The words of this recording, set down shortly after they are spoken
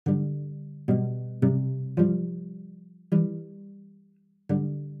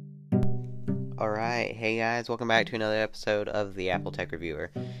Alright, hey guys, welcome back to another episode of the Apple Tech Reviewer.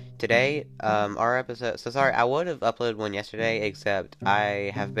 Today, our episode, sorry, I would have uploaded one yesterday, except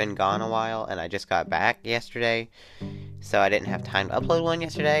I have been gone a while, and I just got back yesterday, so I didn't have time to upload one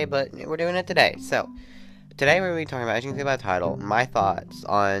yesterday, but we're doing it today. So, today we're going to be talking about, as you can see by the title, my thoughts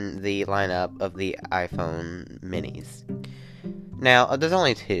on the lineup of the iPhone minis. Now, there's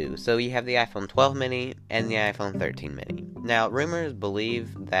only two, so you have the iPhone 12 mini and the iPhone 13 mini. Now, rumors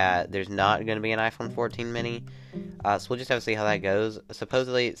believe that there's not going to be an iPhone 14 mini, so we'll just have to see how that goes.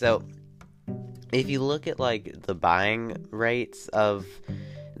 Supposedly, so, if you look at, the buying rates of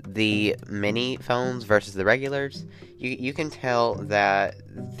the mini phones versus the regulars, you can tell that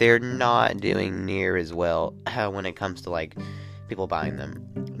they're not doing near as well when it comes to, people buying them.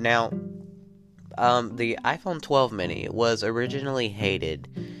 Now, the iPhone 12 mini was originally hated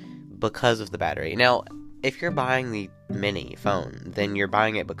because of the battery. Now, if you're buying the mini phone, then you're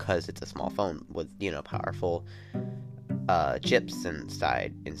buying it because it's a small phone with, powerful chips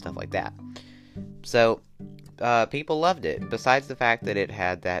inside and stuff like that. So, people loved it, besides the fact that it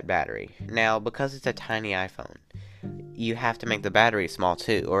had that battery. Now, because it's a tiny iPhone, you have to make the battery small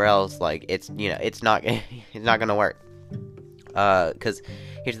too, or else, it's not, it's not gonna work. Because,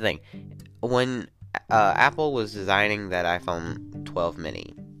 here's the thing. When Apple was designing that iPhone 12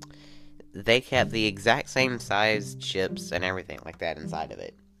 mini, they kept the exact same size chips and everything like that inside of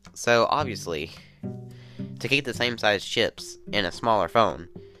it. So, obviously, to keep the same size chips in a smaller phone,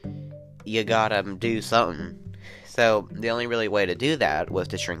 you gotta do something. So, the only really way to do that was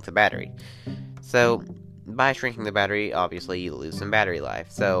to shrink the battery. So, by shrinking the battery, obviously, you lose some battery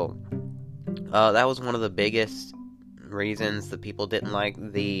life. So, that was one of the biggest reasons that people didn't like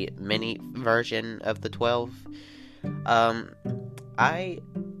the mini version of the 12.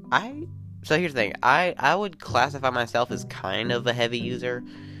 So here's the thing. I would classify myself as kind of a heavy user.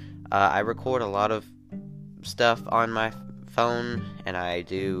 I record a lot of stuff on my phone, and I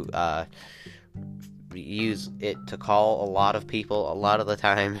do use it to call a lot of people a lot of the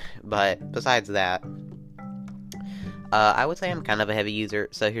time. But besides that, I would say I'm kind of a heavy user.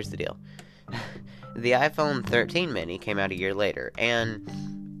 So here's the deal. The iPhone 13 mini came out a year later, and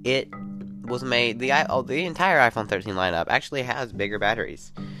it was made, the entire iPhone 13 lineup actually has bigger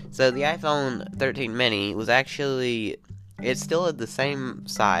batteries. So the iPhone 13 mini was actually, it's still at the same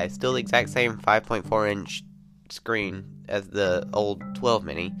size, still the exact same 5.4-inch screen as the old 12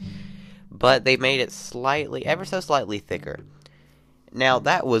 mini, but they made it ever so slightly thicker. Now,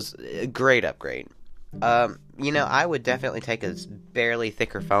 that was a great upgrade. I would definitely take a barely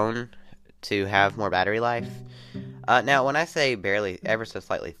thicker phone to have more battery life. Now, when I say barely, ever so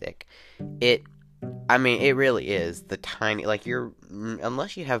slightly thick, it really is the tiny,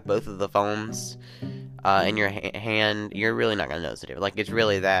 unless you have both of the phones in your hand, you're really not gonna notice the difference. It's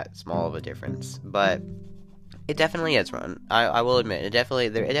really that small of a difference. But it definitely is, Ron. I will admit, it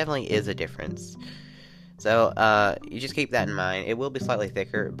definitely is a difference. So, you just keep that in mind. It will be slightly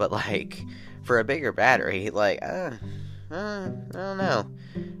thicker, but, for a bigger battery, I don't know.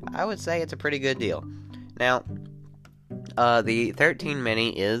 I would say it's a pretty good deal. Now, the 13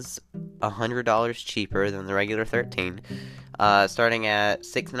 mini is $100 cheaper than the regular 13, starting at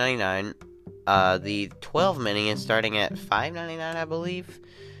 $699. The 12 mini is starting at $599, I believe.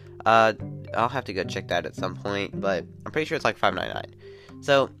 I'll have to go check that at some point, but I'm pretty sure it's $599.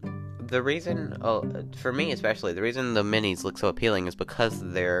 So, the reason, for me especially, the reason the minis look so appealing is because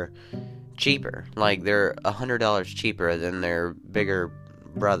they're cheaper. They're $100 cheaper than their bigger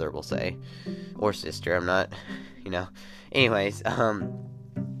brother, we'll say, or sister. I'm not, anyways.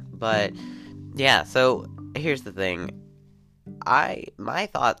 But yeah. So here's the thing. My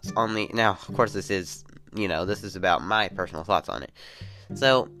thoughts on now. Of course, this is about my personal thoughts on it.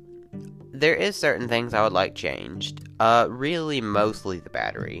 So there is certain things I would like changed. Really, mostly the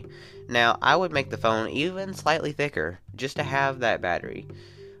battery. Now, I would make the phone even slightly thicker just to have that battery.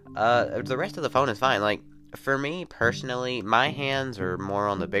 The rest of the phone is fine. For me, personally, my hands are more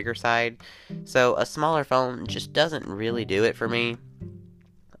on the bigger side, so a smaller phone just doesn't really do it for me.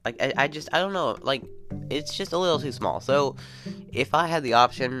 I don't know, it's just a little too small. So, if I had the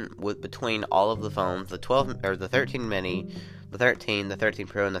option between all of the phones, the 12, or the 13 mini, the 13, the 13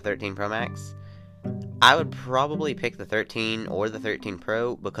 Pro, and the 13 Pro Max, I would probably pick the 13 or the 13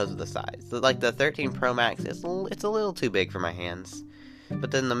 Pro because of the size. The 13 Pro Max, it's a little too big for my hands.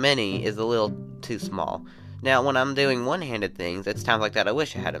 But then the mini is a little too small. Now, when I'm doing one-handed things, it's times like that I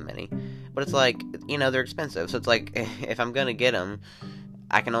wish I had a mini. But it's they're expensive. So it's if I'm gonna get them,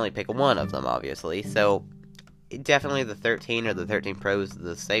 I can only pick one of them, obviously. So, definitely the 13 or the 13 Pro is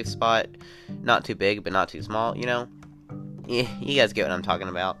the safe spot. Not too big, but not too small, you guys get what I'm talking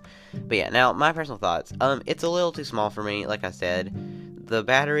about. But yeah, now my personal thoughts. It's a little too small for me. Like I said, the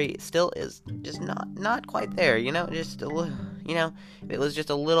battery still is just not quite there. Just a little. If it was just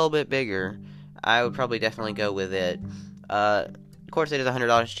a little bit bigger, I would probably definitely go with it. Of course, it is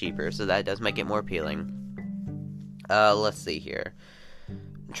 $100 cheaper, so that does make it more appealing. Let's see here.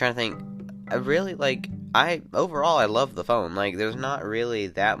 I'm trying to think. Overall, I love the phone. Like, there's not really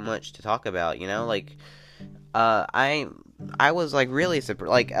that much to talk about, Like, I was, like, really surprised.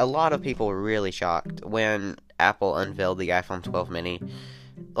 Like, a lot of people were really shocked when Apple unveiled the iPhone 12 mini.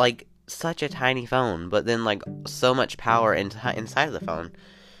 Like, such a tiny phone, but then, like, so much power inside of the phone.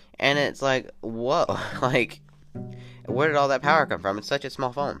 And it's like, whoa, like, where did all that power come from? It's such a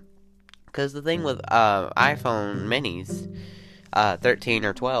small phone. Because the thing with iPhone minis, 13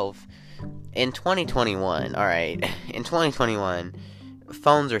 or 12, in 2021, alright, in 2021,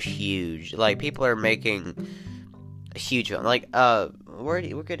 phones are huge. Like, people are making huge phones. Like,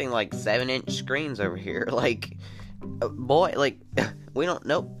 we're getting, like, 7-inch screens over here. Like, boy, like, we don't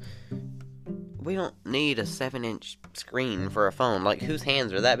need a 7-inch screen for a phone. Like, whose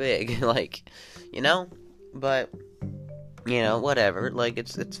hands are that big? Like, But, whatever. Like,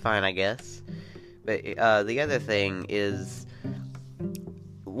 it's fine, I guess. But, the other thing is,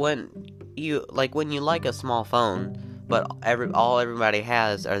 when you like a small phone, but everybody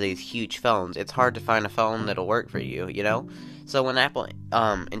has are these huge phones, it's hard to find a phone that'll work for you, So when Apple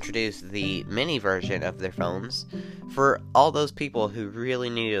introduced the mini version of their phones, for all those people who really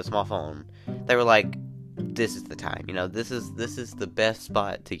needed a small phone, they were like, this is the time, this is the best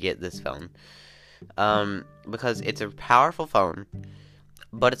spot to get this phone. Because it's a powerful phone,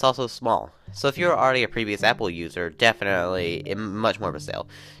 but it's also small. So if you're already a previous Apple user, definitely much more of a sale.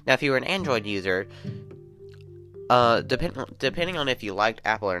 Now, if you were an Android user, depending on if you liked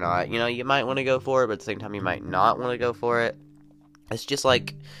Apple or not, you might want to go for it, but at the same time, you might not want to go for it. It's just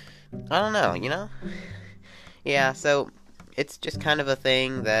like, I don't know, Yeah, so it's just kind of a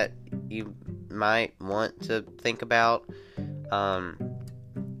thing that you might want to think about. But,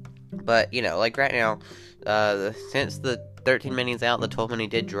 like right now, since the 13 mini's out, the 12 mini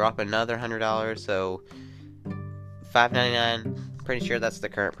did drop another $100, so $599, pretty sure that's the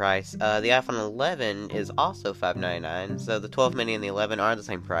current price. The iPhone 11 is also $599, so the 12 mini and the 11 are the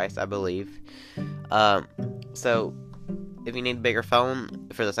same price, I believe. So if you need a bigger phone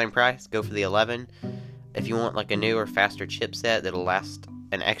for the same price, go for the 11. If you want like a newer, faster chipset that'll last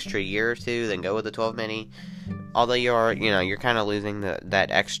an extra year or two, then go with the 12 mini. Although you're kind of losing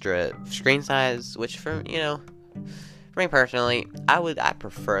that extra screen size, which for me personally, I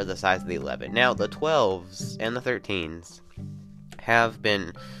prefer the size of the 11. Now, the 12s and the 13s have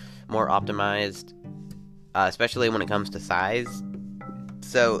been more optimized, especially when it comes to size.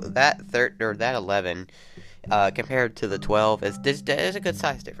 So that 11, compared to the 12, is a good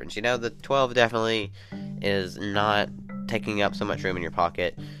size difference. The 12 definitely is not taking up so much room in your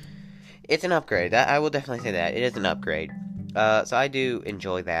pocket. It's an upgrade. I will definitely say that. It is an upgrade. So I do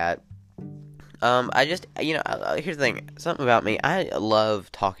enjoy that. I just, here's the thing. Something about me, I love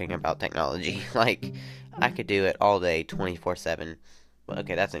talking about technology. Like, I could do it all day, 24/7. Well,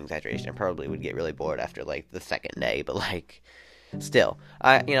 okay, that's an exaggeration. I probably would get really bored after, like, the second day. But, like, still,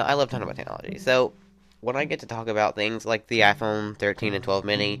 I love talking about technology. So, when I get to talk about things like the iPhone 13 and 12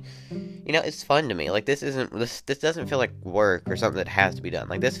 mini, it's fun to me. Like, this doesn't feel like work or something that has to be done.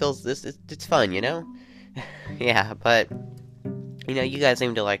 Like, it's fun, Yeah, but, you guys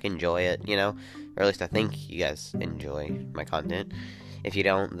seem to, like, enjoy it, or at least I think you guys enjoy my content. If you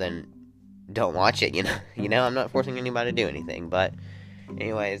don't, then don't watch it, I'm not forcing anybody to do anything, but,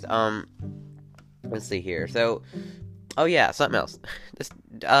 anyways, let's see here. So, oh yeah, something else. This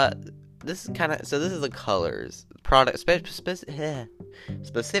is the colors.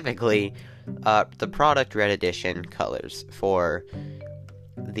 Specifically, the product red edition colors for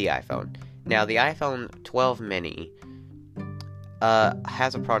the iPhone. Now, the iPhone 12 mini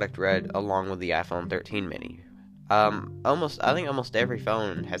has a product red along with the iPhone 13 mini. I think almost every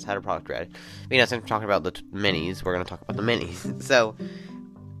phone has had a product red. Since we're talking about the minis, we're going to talk about the minis. So,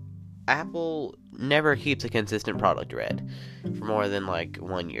 Apple never keeps a consistent product red for more than, like,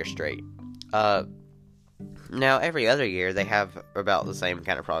 1 year straight. Now, every other year, they have about the same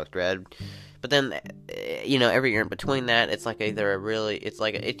kind of product red. But then, every year in between that, it's like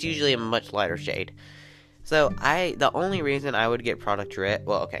it's usually a much lighter shade. So, the only reason I would get product red,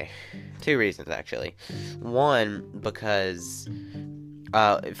 well, okay, 2 reasons, actually. One, because,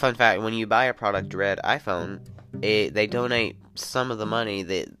 fun fact, when you buy a product red iPhone, they donate some of the money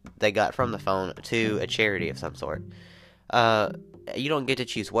that they got from the phone to a charity of some sort. you don't get to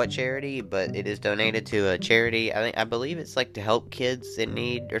choose what charity, but it is donated to a charity. I believe it's like to help kids in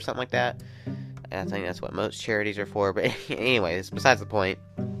need or something like that. I think that's what most charities are for. But anyways, besides the point.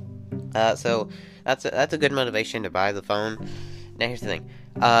 So that's a good motivation to buy the phone. Now here's the thing.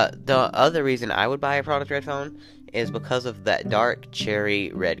 The other reason I would buy a product red phone is because of that dark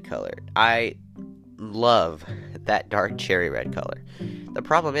cherry red color. I love that dark cherry red color. The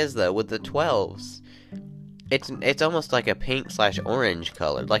problem is though with the 12s, it's almost like a pink/orange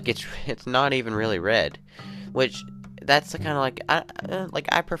color. Like it's not even really red, which that's the kind of like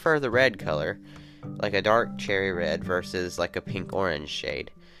I prefer the red color, like a dark cherry red versus like a pink/orange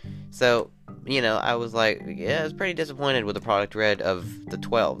shade. So, I was like, yeah, I was pretty disappointed with the product red of the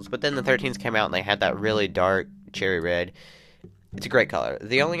 12s. But then the 13s came out and they had that really dark cherry red. It's a great color.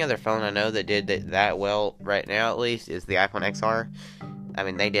 The only other phone I know that did that well right now, at least, is the iPhone XR. I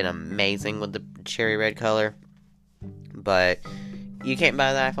mean, they did amazing with the cherry red color. But you can't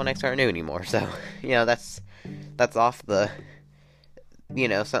buy the iPhone XR new anymore. So, that's off the,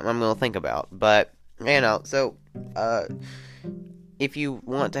 something I'm going to think about. But, if you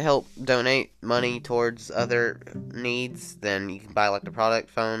want to help donate money towards other needs, then you can buy like the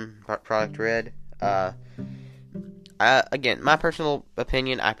product red. Again, my personal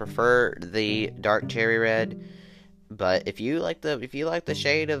opinion, I prefer the dark cherry red. But if you like the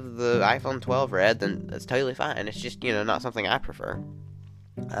shade of the iPhone 12 red, then that's totally fine. It's just not something I prefer.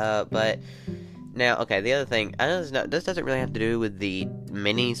 But now, okay, the other thing, I know this doesn't really have to do with the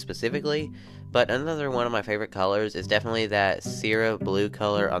Mini specifically. But another one of my favorite colors is definitely that Sierra blue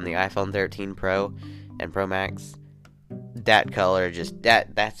color on the iPhone 13 Pro and Pro Max. That color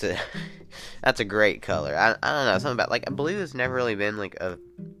that's a great color. I don't know, something about like blue has never really been like a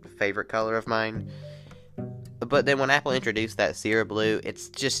favorite color of mine. But then when Apple introduced that Sierra blue, it's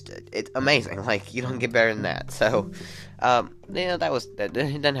amazing. Like you don't get better than that. So, it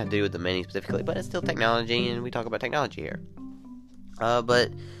doesn't have to do with the Mini specifically, but it's still technology, and we talk about technology here.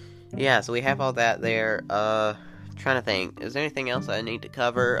 But yeah, so we have all that there. Trying to think, is there anything else I need to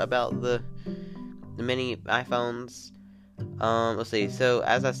cover about the mini iPhones? Let's see. So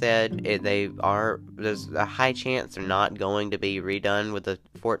as I said, there's a high chance they're not going to be redone with the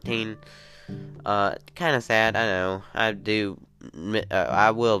 14. Kind of sad. I know. I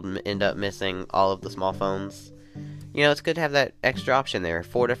will end up missing all of the small phones. It's good to have that extra option there.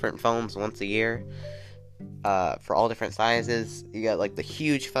 4 different phones once a year. For all different sizes. You got like the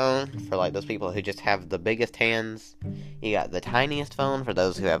huge phone for like those people who just have the biggest hands. You got the tiniest phone for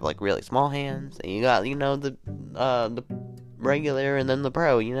those who have like really small hands. And you got the regular and then the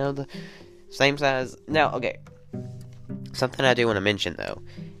Pro. The same size. Now, okay, something I do want to mention though.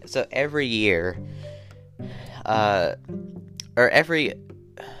 So every year, what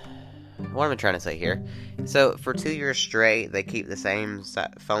am I trying to say here? So, for 2 years straight, they keep the same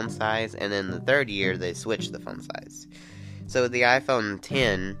phone size, and then the third year, they switch the phone size. So, the iPhone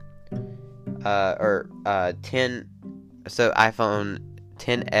 10, so iPhone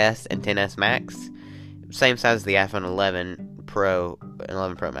 10s and 10s Max, same size as the iPhone 11 Pro and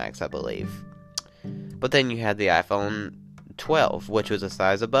 11 Pro Max, I believe. But then you had the iPhone 12, which was a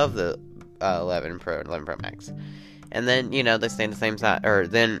size above the 11 Pro and 11 Pro Max. And then, they stay the same size. Or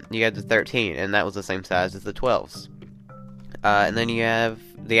then you had the 13, and that was the same size as the 12s. And then you have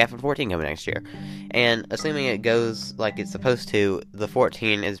the iPhone 14 coming next year. And assuming it goes like it's supposed to, the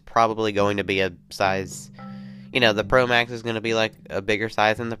 14 is probably going to be a size. The Pro Max is going to be like a bigger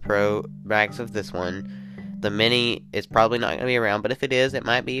size than the Pro Max of this one. The Mini is probably not going to be around, but if it is, it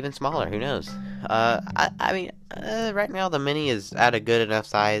might be even smaller. Who knows? Right now the Mini is at a good enough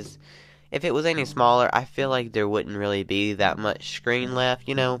size. If it was any smaller, I feel like there wouldn't really be that much screen left,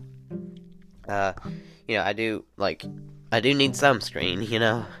 I do need some screen,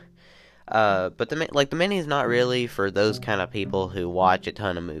 but the Mini is not really for those kind of people who watch a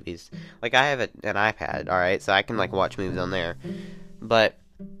ton of movies. Like, I have an iPad, alright, so I can, watch movies on there. But,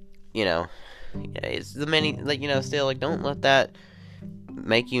 it's the Mini, still, don't let that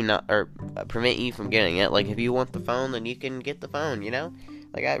make you not, or prevent you from getting it. Like, if you want the phone, then you can get the phone,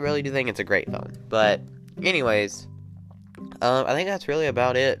 I really do think it's a great phone. But, anyways, I think that's really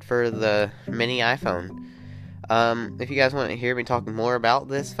about it for the mini iPhone. If you guys want to hear me talking more about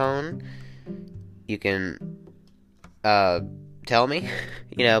this phone, you can, tell me.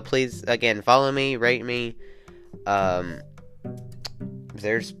 Please, again, follow me, rate me.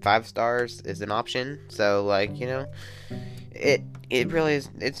 There's 5 stars is an option. So, it really is,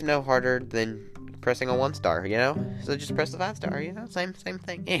 it's no harder than pressing a 1 star, So just press the 5 star, same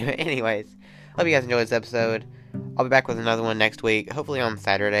thing. Anyways, hope you guys enjoyed this episode. I'll be back with another one next week, hopefully on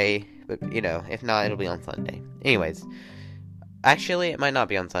Saturday, but, if not, it'll be on Sunday. Anyways, Actually, it might not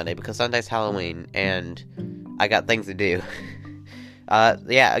be on Sunday because Sunday's Halloween and I got things to do.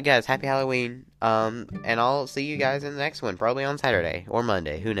 Yeah, guys, happy Halloween. And I'll see you guys in the next one, probably on Saturday or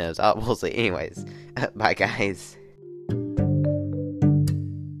Monday. Who knows? We'll see. Anyways, bye, guys.